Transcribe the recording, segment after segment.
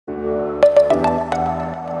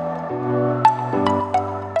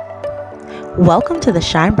Welcome to the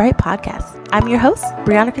Shine Bright Podcast. I'm your host,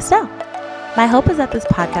 Brianna Castell. My hope is that this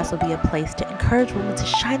podcast will be a place to encourage women to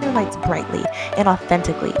shine their lights brightly and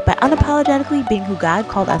authentically by unapologetically being who God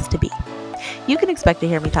called us to be. You can expect to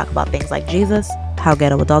hear me talk about things like Jesus, how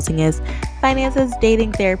ghetto adulting is, finances,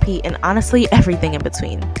 dating, therapy, and honestly, everything in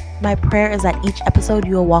between. My prayer is that each episode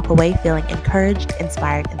you will walk away feeling encouraged,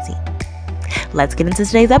 inspired, and seen. Let's get into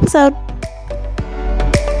today's episode.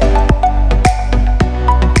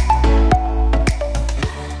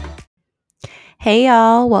 Hey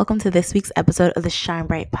y'all, welcome to this week's episode of the Shine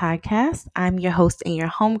Bright Podcast. I'm your host and your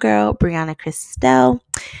homegirl, Brianna Castell.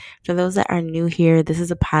 For those that are new here, this is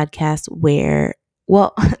a podcast where,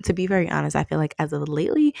 well, to be very honest, I feel like as of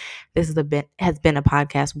lately, this has been a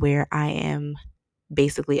podcast where I am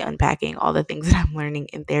basically unpacking all the things that I'm learning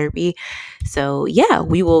in therapy. So yeah,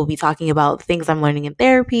 we will be talking about things I'm learning in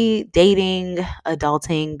therapy, dating,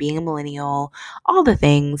 adulting, being a millennial, all the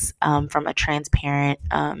things from a transparent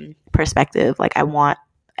perspective. Like I want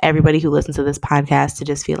everybody who listens to this podcast to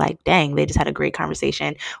just feel like, dang, they just had a great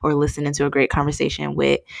conversation or listened into a great conversation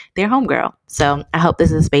with their homegirl. So I hope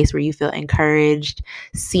this is a space where you feel encouraged,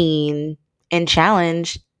 seen, and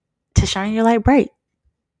challenged to shine your light bright.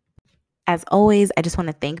 As always, I just want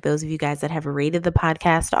to thank those of you guys that have rated the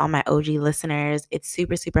podcast, all my OG listeners. It's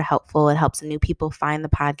super, super helpful. It helps new people find the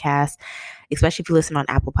podcast, especially if you listen on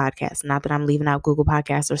Apple Podcasts. Not that I'm leaving out Google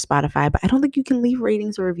Podcasts or Spotify, but I don't think you can leave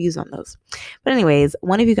ratings or reviews on those. But anyways,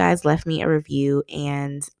 one of you guys left me a review,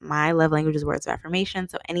 and my love language is words of affirmation.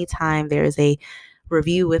 So anytime there is a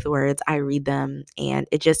review with words, I read them, and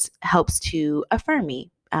it just helps to affirm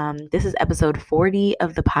me. This is episode 40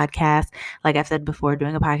 of the podcast. Like I've said before,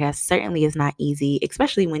 doing a podcast certainly is not easy,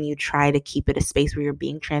 especially when you try to keep it a space where you're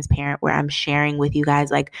being transparent, where I'm sharing with you guys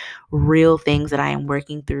like real things that I am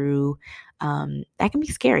working through. That can be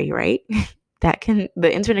scary, right? The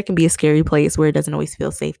internet can be a scary place where it doesn't always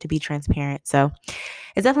feel safe to be transparent. So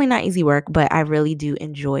it's definitely not easy work, but I really do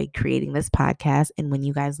enjoy creating this podcast. And when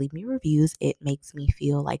you guys leave me reviews, it makes me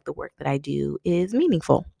feel like the work that I do is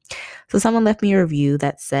meaningful. So someone left me a review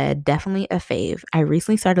that said, definitely a fave. I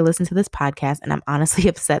recently started listening to this podcast and I'm honestly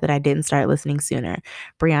upset that I didn't start listening sooner.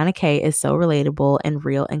 Brianna K is so relatable and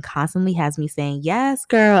real and constantly has me saying, yes,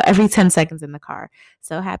 girl, every 10 seconds in the car.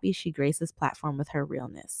 So happy she graced this platform with her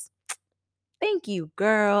realness. Thank you,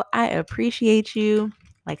 girl. I appreciate you.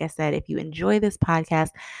 Like I said, if you enjoy this podcast,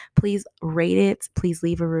 please rate it, please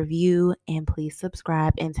leave a review, and please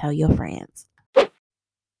subscribe and tell your friends.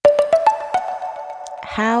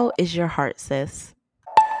 How is your heart, sis?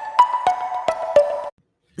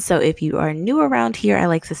 So if you are new around here, I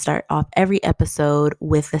like to start off every episode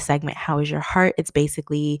with the segment, How is your heart? It's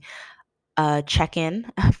basically a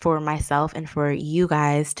check-in for myself and for you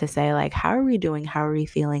guys to say like, how are we doing? How are we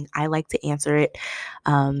feeling? I like to answer it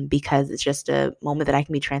because it's just a moment that I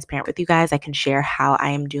can be transparent with you guys. I can share how I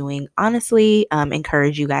am doing honestly,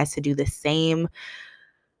 encourage you guys to do the same.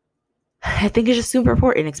 I think it's just super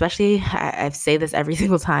important, especially I say this every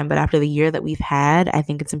single time, but after the year that we've had, I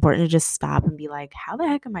think it's important to just stop and be like, how the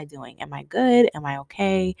heck am I doing? Am I good? Am I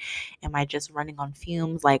okay? Am I just running on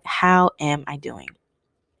fumes? Like, how am I doing?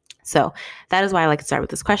 So that is why I like to start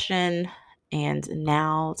with this question. And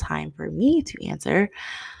now time for me to answer.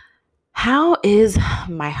 How is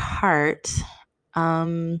my heart?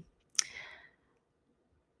 I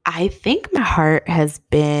think my heart has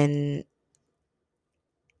been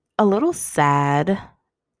a little sad,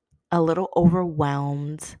 a little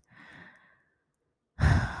overwhelmed,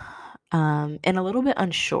 and a little bit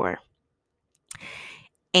unsure.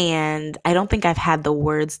 And I don't think I've had the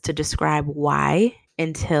words to describe why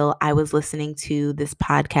until I was listening to this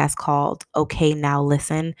podcast called Okay Now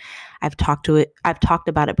Listen. I've talked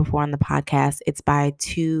about it before on the podcast. It's by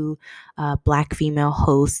two Black female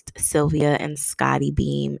hosts, Sylvia and Scotty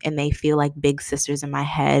Beam, and they feel like big sisters in my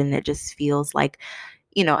head. And it just feels like,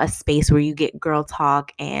 a space where you get girl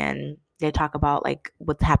talk and they talk about like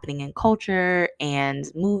what's happening in culture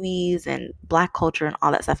and movies and Black culture and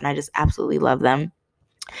all that stuff. And I just absolutely love them.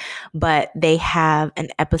 But they have an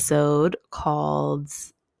episode called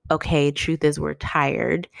Okay, Truth is We're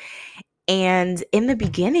Tired. And in the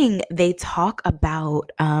beginning, they talk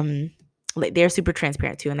about, like they're super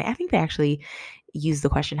transparent too. And I think they actually use the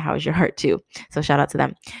question, how is your heart too? So shout out to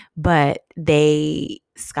them. But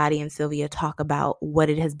Scotty and Sylvia talk about what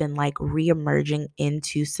it has been like reemerging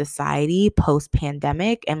into society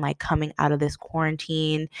post-pandemic and like coming out of this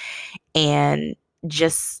quarantine and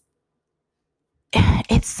just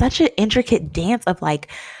it's such an intricate dance of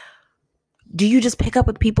like, do you just pick up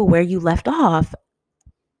with people where you left off?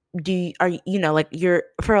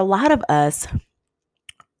 For a lot of us,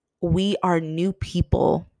 we are new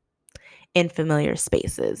people in familiar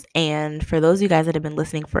spaces. And for those of you guys that have been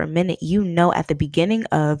listening for a minute, you know, at the beginning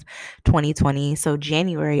of 2020, so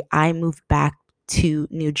January, I moved back to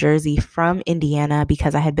New Jersey from Indiana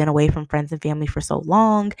because I had been away from friends and family for so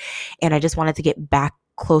long, and I just wanted to get back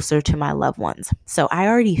closer to my loved ones. So I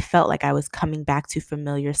already felt like I was coming back to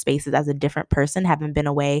familiar spaces as a different person, having been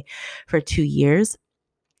away for 2 years.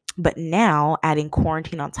 But now adding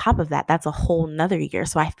quarantine on top of that, that's a whole nother year.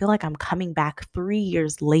 So I feel like I'm coming back 3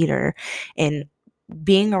 years later and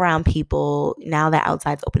being around people now that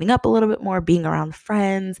outside's opening up a little bit more, being around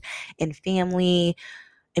friends and family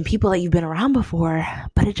and people that you've been around before,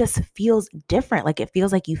 but it just feels different. Like it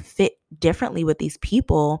feels like you fit differently with these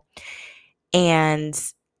people, and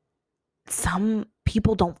some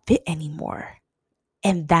people don't fit anymore.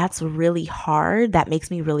 And that's really hard. That makes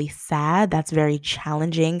me really sad. That's very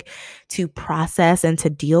challenging to process and to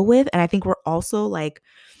deal with. And I think we're also like,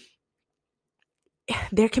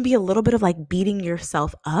 there can be a little bit of like beating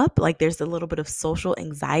yourself up. Like there's a little bit of social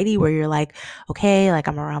anxiety where you're like, okay, like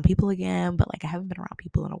I'm around people again, but like I haven't been around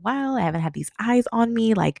people in a while. I haven't had these eyes on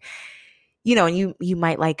me. Like, you know, and you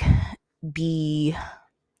might like be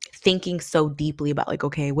thinking so deeply about like,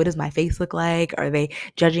 okay, what does my face look like? Are they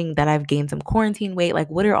judging that I've gained some quarantine weight? Like,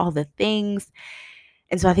 what are all the things?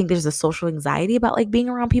 And so I think there's a social anxiety about like being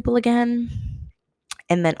around people again.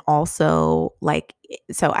 And then also like,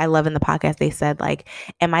 so I love in the podcast, they said like,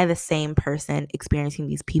 am I the same person experiencing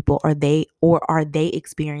these people? Or are they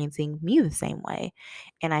experiencing me the same way?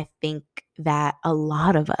 And I think that a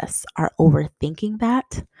lot of us are overthinking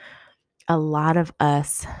that. A lot of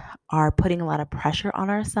us are putting a lot of pressure on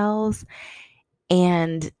ourselves.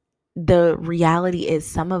 And the reality is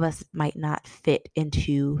some of us might not fit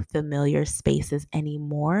into familiar spaces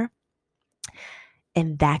anymore.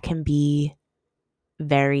 And that can be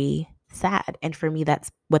very sad. And for me,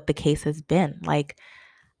 that's what the case has been. Like,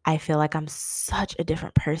 I feel like I'm such a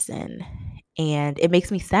different person. And it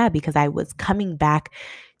makes me sad because I was coming back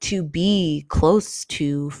to be close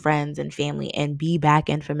to friends and family and be back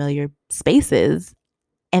in familiar spaces.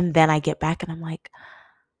 And then I get back and I'm like,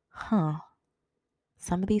 huh,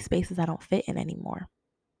 some of these spaces I don't fit in anymore.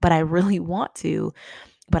 But I really want to,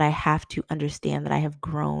 but I have to understand that I have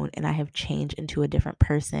grown and I have changed into a different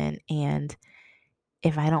person. And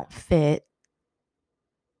if I don't fit,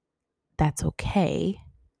 that's okay.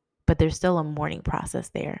 But there's still a mourning process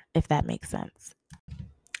there, if that makes sense.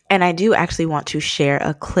 And I do actually want to share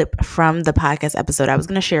a clip from the podcast episode. I was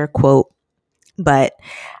going to share a quote, but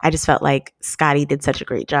I just felt like Scotty did such a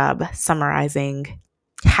great job summarizing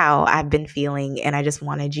how I've been feeling. And I just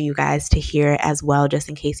wanted you guys to hear it as well, just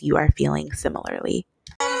in case you are feeling similarly.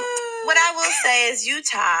 What I will say is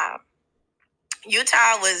Utah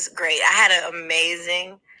was great. I had an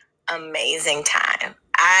amazing time.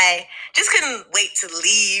 I just couldn't wait to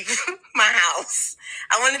leave my house.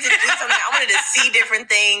 I wanted to do something. I wanted to see different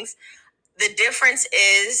things. The difference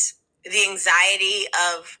is the anxiety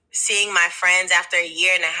of seeing my friends after a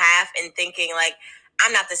year and a half and thinking like,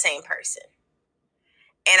 I'm not the same person.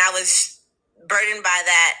 And I was burdened by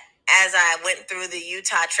that as I went through the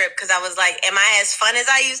Utah trip because I was like, am I as fun as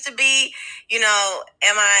I used to be? You know,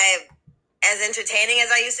 am I as entertaining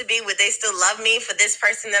as I used to be? Would they still love me for this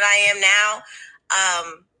person that I am now?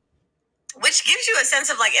 Which gives you a sense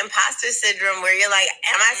of like imposter syndrome where you're like,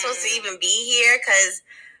 am I supposed to even be here? Because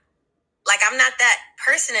like I'm not that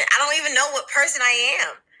person. I don't even know what person I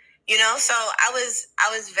am. You know, so I was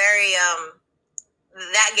very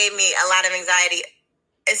that gave me a lot of anxiety.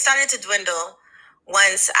 It started to dwindle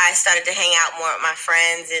once I started to hang out more with my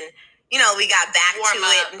friends, and you know, we got back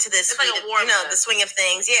into this like the swing of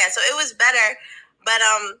things. Yeah, so it was better. But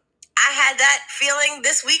I had that feeling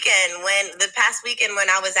this past weekend when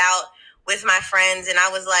I was out with my friends, and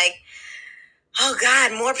I was like, oh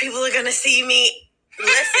God, more people are gonna see me.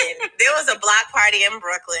 Listen, there was a block party in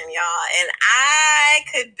Brooklyn, y'all, and I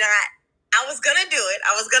could not. I was gonna do it.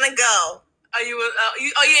 I was gonna go. You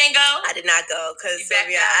ain't go? I did not go because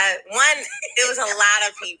it was a lot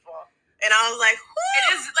of people, and I was like, it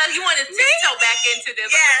is like you want to tiptoe back into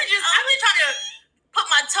this. Yeah, I've been trying to put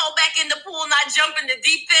my toe back in the pool, not jump in the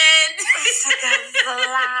deep end. That's a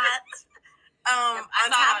lot. On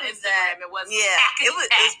top of that, it was packed. It was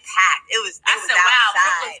packed. It was outside. Wow,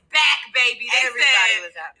 Brooklyn's back, baby. Everybody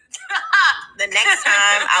was out. The next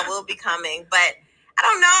time I will be coming, but I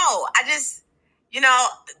don't know. I just,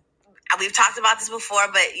 we've talked about this before,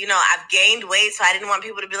 but I've gained weight, so I didn't want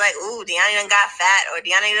people to be like, "Ooh, Deanna done got fat," or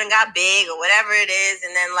 "Deanna done got big," or whatever it is.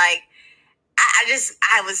 And then like, I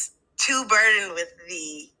was too burdened with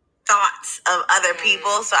the thoughts of other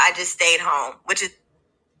people, so I just stayed home, which is.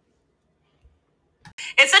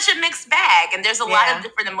 It's such a mixed bag, and there's a lot of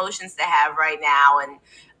different emotions to have right now, and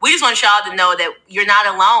we just want y'all to know that you're not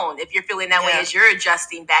alone if you're feeling that way as you're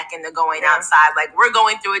adjusting back into going outside. Like, we're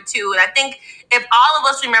going through it too. And I think if all of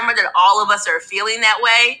us remember that all of us are feeling that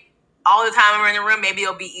way all the time we're in the room, maybe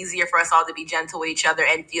it'll be easier for us all to be gentle with each other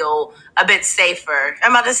and feel a bit safer.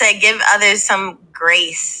 I'm about to say, give others some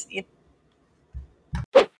grace.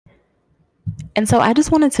 And so I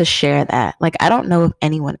just wanted to share that. Like, I don't know if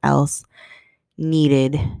anyone else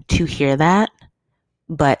needed to hear that,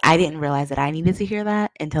 but I didn't realize that I needed to hear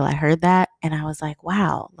that until I heard that. And I was like,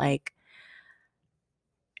 wow, like,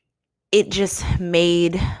 it just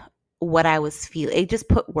made what I was feeling, it just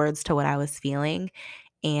put words to what I was feeling.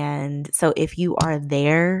 And so if you are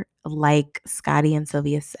there, like Scotty and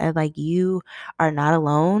Sylvia said, like, you are not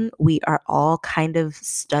alone. We are all kind of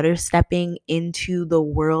stutter stepping into the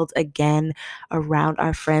world again around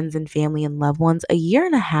our friends and family and loved ones. A year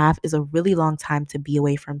and a half is a really long time to be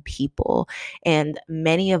away from people. And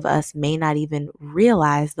many of us may not even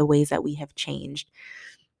realize the ways that we have changed.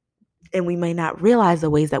 And we may not realize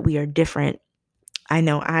the ways that we are different. I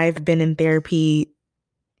know I've been in therapy.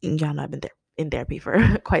 Y'all know I've been in therapy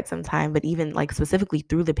for quite some time, but even like specifically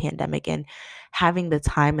through the pandemic and having the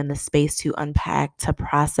time and the space to unpack, to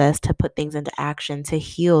process, to put things into action, to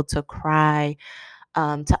heal, to cry,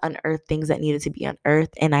 to unearth things that needed to be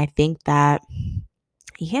unearthed. And I think that,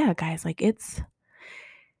 yeah, guys, like it's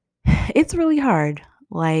really hard.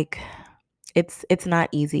 Like, it's not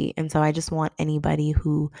easy. And so I just want anybody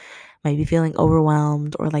who might be feeling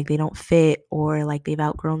overwhelmed, or like they don't fit, or like they've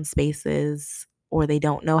outgrown spaces, or they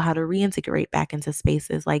don't know how to reintegrate back into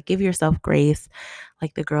spaces, like, give yourself grace,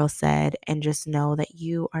 like the girl said, and just know that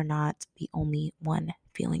you are not the only one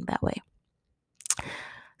feeling that way.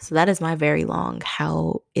 So that is my very long,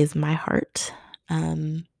 how is my heart?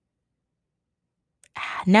 Now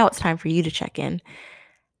it's time for you to check in.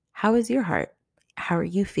 How is your heart? How are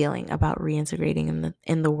you feeling about reintegrating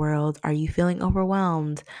in the world? Are you feeling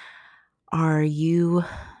overwhelmed? Are you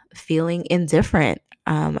feeling indifferent?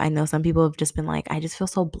 I know some people have just been like, I just feel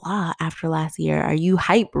so blah after last year. Are you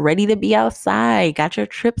hype, ready to be outside? Got your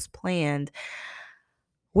trips planned?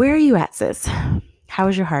 Where are you at, sis? How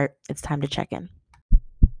is your heart? It's time to check in.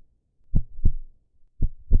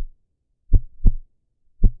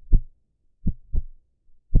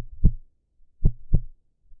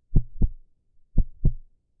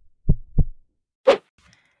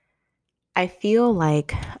 I feel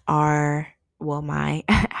like my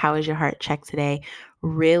how is your heart check today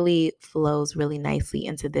really flows really nicely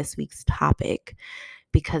into this week's topic,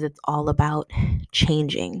 because it's all about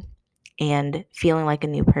changing and feeling like a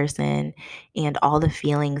new person, and all the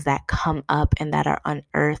feelings that come up and that are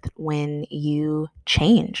unearthed when you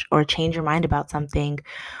change, or change your mind about something,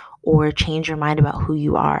 or change your mind about who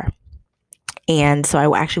you are. And so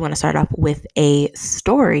I actually want to start off with a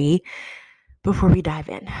story before we dive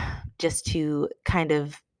in, just to kind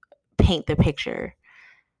of paint the picture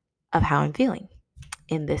of how I'm feeling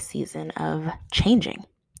in this season of changing.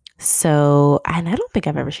 So, and I don't think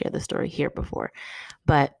I've ever shared this story here before,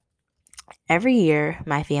 but every year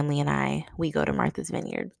my family and I, we go to Martha's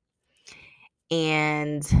Vineyard.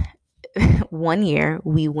 And one year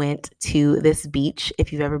we went to this beach.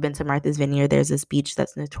 If you've ever been to Martha's Vineyard, there's this beach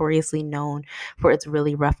that's notoriously known for its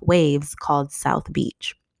really rough waves called South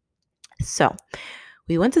Beach. So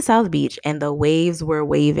we went to South Beach and the waves were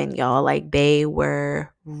waving, y'all. Like, they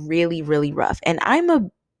were really, really rough. And I'm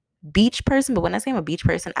a beach person, but when I say I'm a beach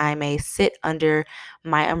person, I may sit under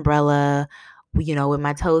my umbrella, with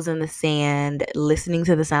my toes in the sand, listening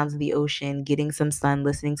to the sounds of the ocean, getting some sun,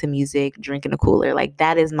 listening to music, drinking a cooler. Like,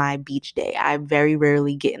 that is my beach day. I very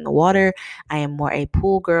rarely get in the water. I am more a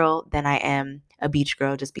pool girl than I am a beach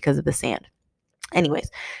girl, just because of the sand.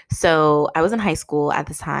 Anyways, so I was in high school at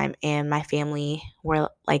this time, and my family were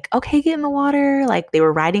like, okay, get in the water. Like, they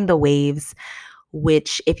were riding the waves,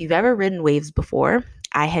 which, if you've ever ridden waves before,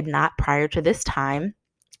 I had not prior to this time.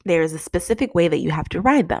 There is a specific way that you have to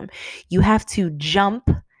ride them. You have to jump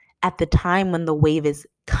at the time when the wave is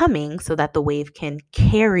coming, so that the wave can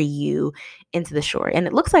carry you into the shore. And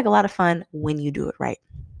it looks like a lot of fun when you do it right.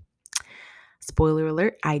 Spoiler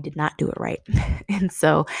alert, I did not do it right. And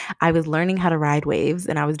so I was learning how to ride waves,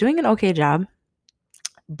 and I was doing an okay job.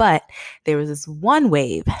 But there was this one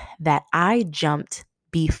wave that I jumped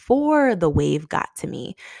before the wave got to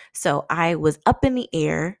me. So I was up in the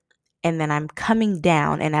air, and then I'm coming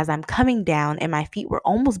down. And as I'm coming down and my feet were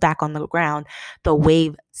almost back on the ground, the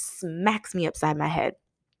wave smacks me upside my head.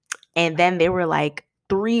 And then there were like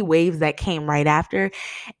 3 waves that came right after.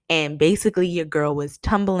 And basically your girl was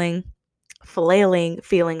tumbling flailing,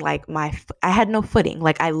 feeling like I had no footing.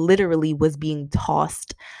 Like I literally was being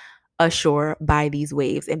tossed ashore by these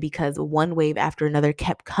waves. And because one wave after another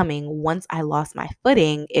kept coming, once I lost my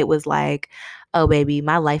footing, it was like, oh, baby,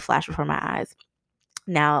 my life flashed before my eyes.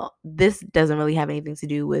 Now, this doesn't really have anything to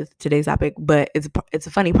do with today's topic, but it's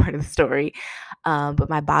a funny part of the story. But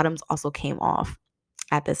my bottoms also came off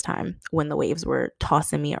at this time when the waves were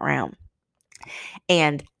tossing me around.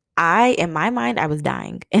 And in my mind, I was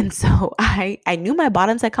dying. And so I knew my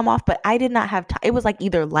bottoms had come off, but I did not have time. It was like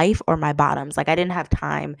either life or my bottoms. Like I didn't have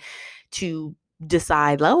time to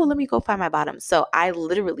decide, oh, let me go find my bottoms. So I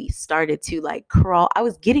literally started to like crawl. I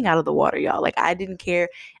was getting out of the water, y'all. Like I didn't care.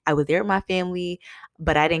 I was there with my family,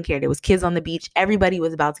 but I didn't care. There was kids on the beach. Everybody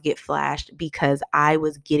was about to get flashed because I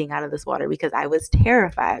was getting out of this water because I was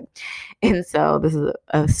terrified. And so this is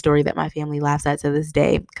a story that my family laughs at to this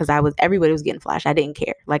day because everybody was getting flashed. I didn't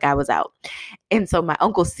care. Like I was out. And so my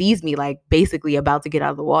uncle sees me like basically about to get out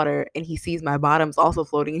of the water, and he sees my bottoms also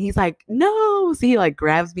floating, and he's like, no. So he like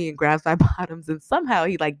grabs me and grabs my bottoms, and somehow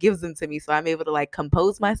he like gives them to me. So I'm able to like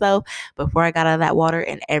compose myself before I got out of that water,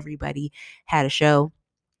 and everybody had a show.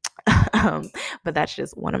 But that's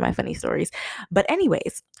just one of my funny stories. But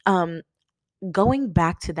anyways, going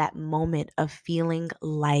back to that moment of feeling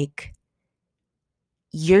like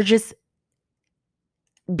you're just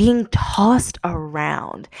being tossed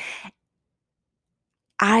around,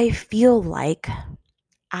 I feel like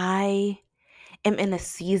I am in a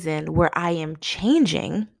season where I am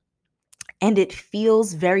changing, and it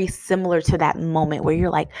feels very similar to that moment where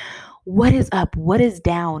you're like, what is up? What is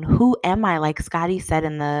down? Who am I? Like Scotty said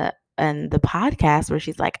in the podcast where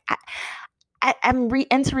she's like, I'm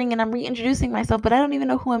re-entering and I'm reintroducing myself, but I don't even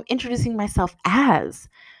know who I'm introducing myself as.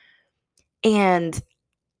 And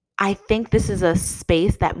I think this is a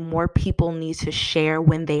space that more people need to share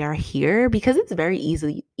when they are here, because it's very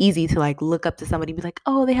easy to like look up to somebody and be like,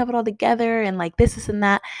 oh, they have it all together and like this and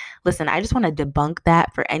that. Listen, I just want to debunk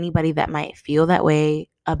that for anybody that might feel that way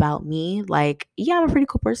about me. Like, yeah, I'm a pretty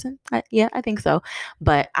cool person. Yeah, I think so.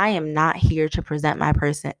 But I am not here to present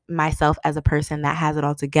myself as a person that has it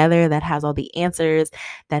all together, that has all the answers,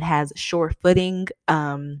 that has sure footing,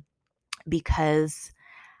 because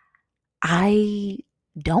I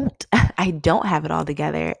don't. I don't have it all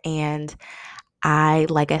together. And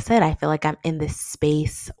like I said, I feel like I'm in this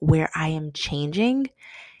space where I am changing,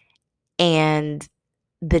 and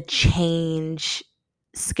the change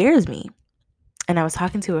scares me. And I was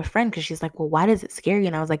talking to a friend because she's like, well, why does it scare you?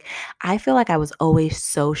 And I was like, I feel like I was always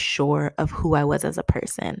so sure of who I was as a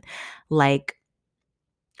person, like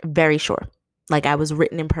very sure. Like I was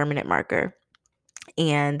written in permanent marker.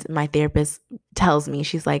 And my therapist tells me,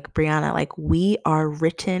 she's like, Brianna, like we are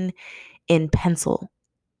written in pencil.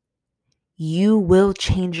 You will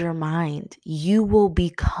change your mind. You will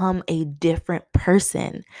become a different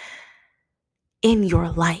person in your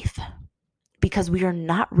life, because we are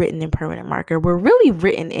not written in permanent marker. We're really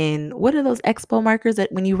written in, what are those expo markers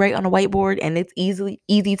that when you write on a whiteboard and it's easy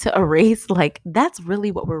to erase? Like that's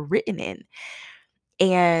really what we're written in.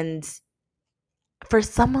 And for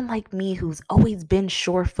someone like me who's always been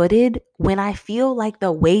sure-footed, when I feel like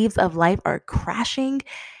the waves of life are crashing,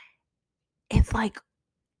 it's like,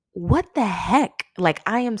 what the heck? Like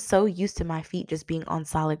I am so used to my feet just being on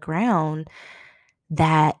solid ground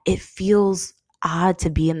that it feels odd to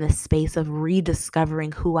be in this space of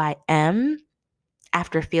rediscovering who I am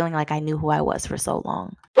after feeling like I knew who I was for so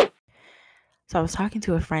long. So I was talking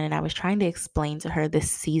to a friend and I was trying to explain to her this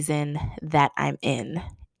season that I'm in.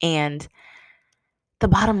 And the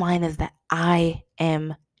bottom line is that I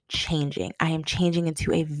am changing. I am changing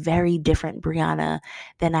into a very different Brianna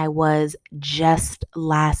than I was just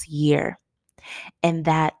last year. And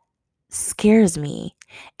that scares me,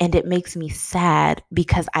 and it makes me sad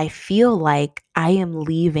because I feel like I am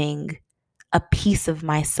leaving a piece of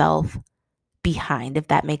myself behind, if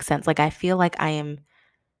that makes sense. Like I feel like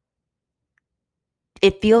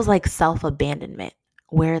it feels like self-abandonment,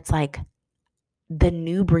 where it's like the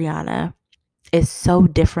new Brianna is so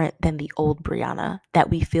different than the old Brianna that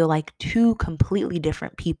we feel like two completely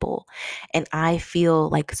different people. And I feel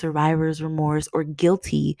like survivor's remorse or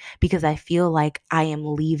guilty because I feel like I am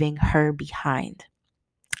leaving her behind.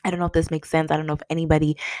 I don't know if this makes sense. I don't know if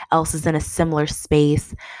anybody else is in a similar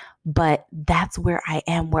space, but that's where I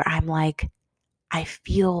am, where I'm like, I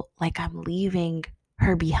feel like I'm leaving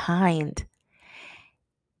her behind.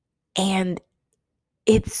 And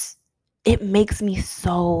it makes me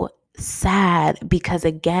so sad because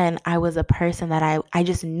again, I was a person that I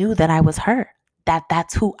just knew that I was her,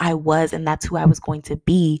 that's who I was and that's who I was going to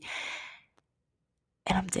be.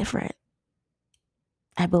 And I'm different.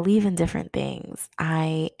 I believe in different things.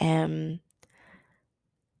 I am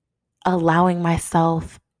allowing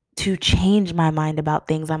myself to change my mind about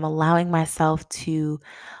things. I'm allowing myself to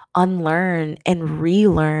unlearn and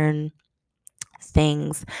relearn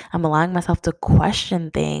things. I'm allowing myself to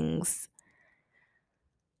question things.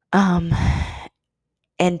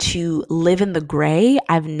 And to live in the gray.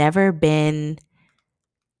 I've never been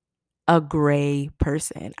a gray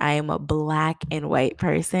person. I am a black and white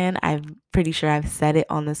person. I'm pretty sure I've said it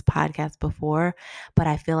on this podcast before, but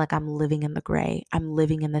I feel like I'm living in the gray. I'm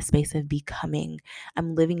living in the space of becoming.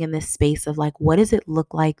 I'm living in this space of like, what does it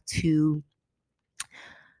look like to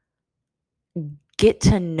get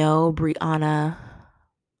to know Brianna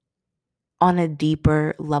on a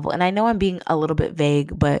deeper level? And I know I'm being a little bit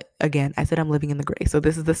vague, but again, I said I'm living in the gray. So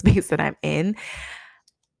this is the space that I'm in.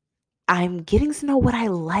 I'm getting to know what I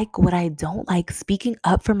like, what I don't like, speaking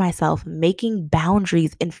up for myself, making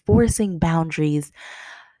boundaries, enforcing boundaries,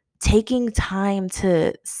 taking time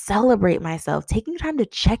to celebrate myself, taking time to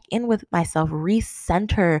check in with myself,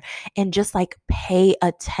 recenter, and just like pay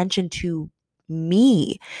attention to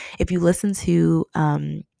me. If you listen to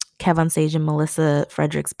Kev on Stage and Melissa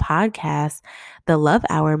Frederick's podcast, The Love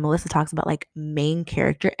Hour, Melissa talks about like main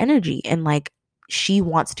character energy and like she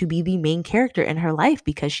wants to be the main character in her life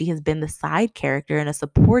because she has been the side character and a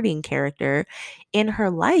supporting character in her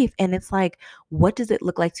life. And it's like, what does it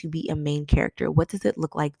look like to be a main character? What does it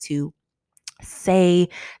look like to say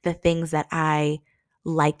the things that I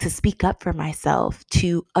like, to speak up for myself,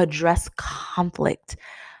 to address conflict,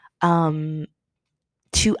 to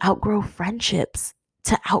outgrow friendships,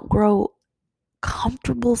 to outgrow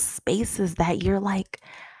comfortable spaces that you're like,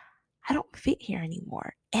 I don't fit here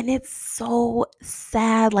anymore. And it's so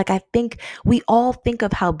sad. Like, I think we all think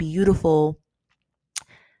of how beautiful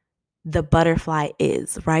the butterfly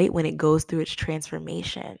is, right? When it goes through its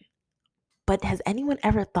transformation. But has anyone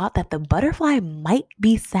ever thought that the butterfly might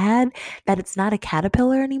be sad that it's not a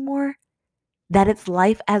caterpillar anymore? That its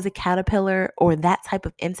life as a caterpillar or that type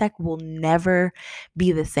of insect will never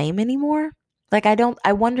be the same anymore? Like,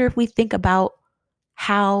 I wonder if we think about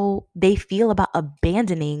how they feel about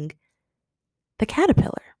abandoning the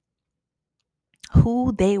caterpillar,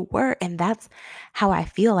 who they were. And that's how I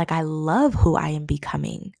feel. Like, I love who I am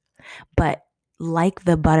becoming. But like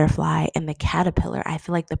the butterfly and the caterpillar, I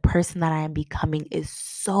feel like the person that I am becoming is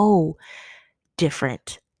so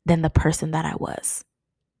different than the person that I was.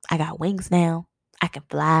 I got wings now. I can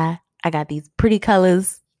fly. I got these pretty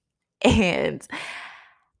colors. And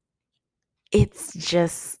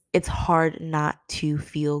it's hard not to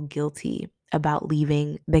feel guilty about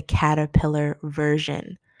leaving the caterpillar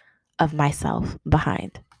version of myself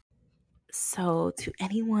behind. So, to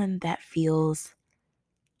anyone that feels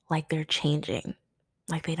like they're changing,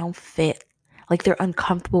 like they don't fit, like they're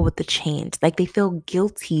uncomfortable with the change, like they feel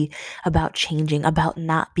guilty about changing, about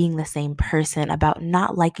not being the same person, about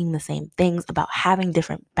not liking the same things, about having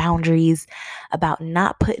different boundaries, about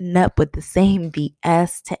not putting up with the same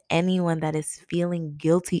BS, to anyone that is feeling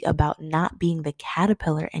guilty about not being the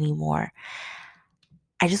caterpillar anymore,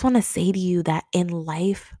 I just want to say to you that in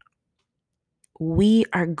life, we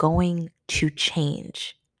are going to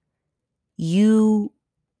change. You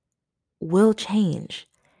will change.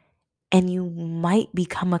 And you might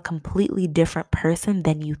become a completely different person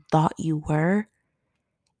than you thought you were.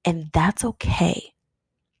 And that's okay.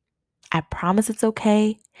 I promise it's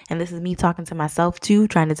okay. And this is me talking to myself too,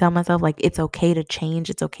 trying to tell myself like it's okay to change.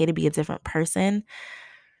 It's okay to be a different person.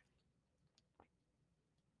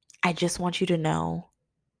 I just want you to know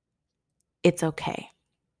it's okay.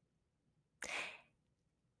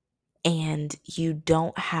 And you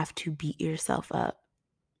don't have to beat yourself up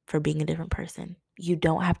for being a different person. You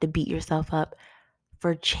don't have to beat yourself up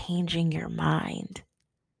for changing your mind.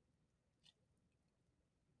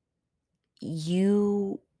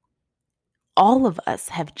 All of us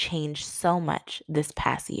have changed so much this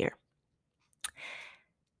past year.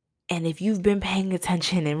 And if you've been paying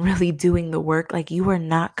attention and really doing the work, like you are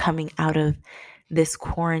not coming out of this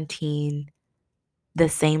quarantine the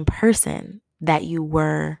same person that you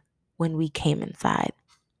were when we came inside,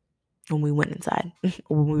 when we went inside,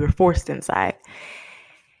 when we were forced inside.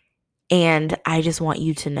 And I just want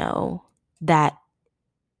you to know that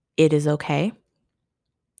it is okay.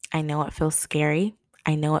 I know it feels scary.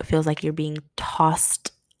 I know it feels like you're being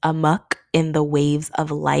tossed amuck in the waves of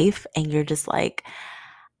life and you're just like,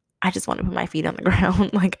 I just want to put my feet on the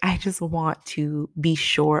ground. Like, I just want to be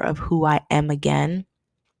sure of who I am again.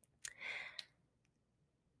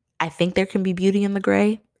 I think there can be beauty in the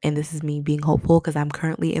gray. And this is me being hopeful because I'm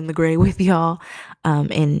currently in the gray with y'all.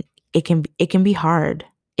 And it can be hard.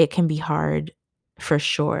 It can be hard for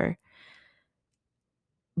sure.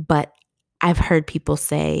 But I've heard people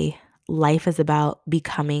say, life is about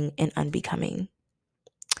becoming and unbecoming.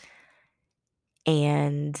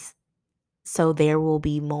 And so there will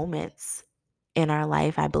be moments in our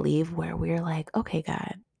life, I believe, where we're like, okay,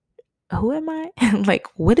 God, who am I? Like,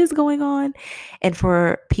 what is going on? And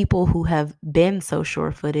for people who have been so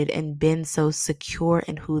sure-footed and been so secure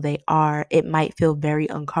in who they are, it might feel very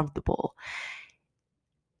uncomfortable.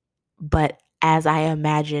 But as I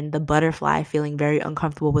imagine the butterfly feeling very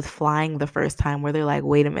uncomfortable with flying the first time, where they're like,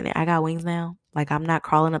 wait a minute, I got wings now? Like, I'm not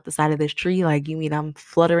crawling up the side of this tree? Like, you mean I'm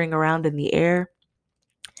fluttering around in the air?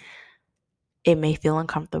 It may feel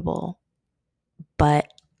uncomfortable, but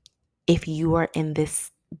if you are in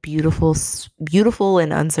this beautiful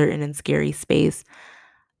and uncertain and scary space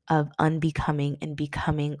of unbecoming and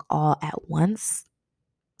becoming all at once,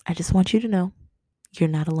 I just want you to know you're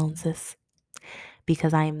not alone, sis.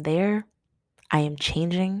 Because I am there. I am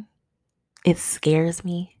changing. It scares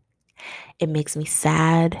me. It makes me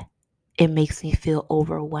sad. It makes me feel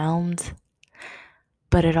overwhelmed.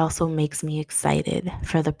 But it also makes me excited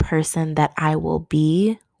for the person that I will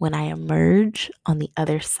be when I emerge on the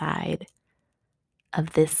other side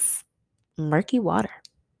of this murky water.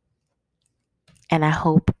 And I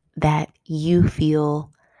hope that you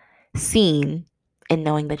feel seen in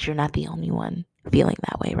knowing that you're not the only one feeling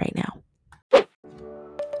that way right now.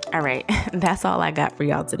 All right, that's all I got for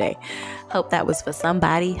y'all today. Hope that was for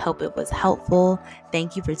somebody. Hope it was helpful.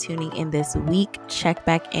 Thank you for tuning in this week. Check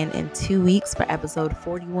back in 2 weeks for episode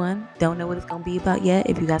 41. Don't know what it's going to be about yet.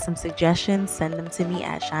 If you got some suggestions, send them to me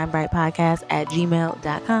at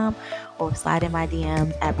shinebrightpodcast@gmail.com or slide in my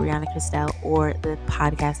DMs at Brianna Christelle or the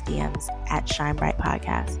podcast DMs at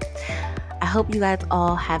shinebrightpodcast. I hope you guys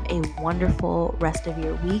all have a wonderful rest of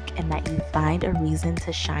your week and that you find a reason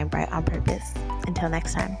to shine bright on purpose. Until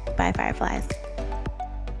next time, bye, fireflies.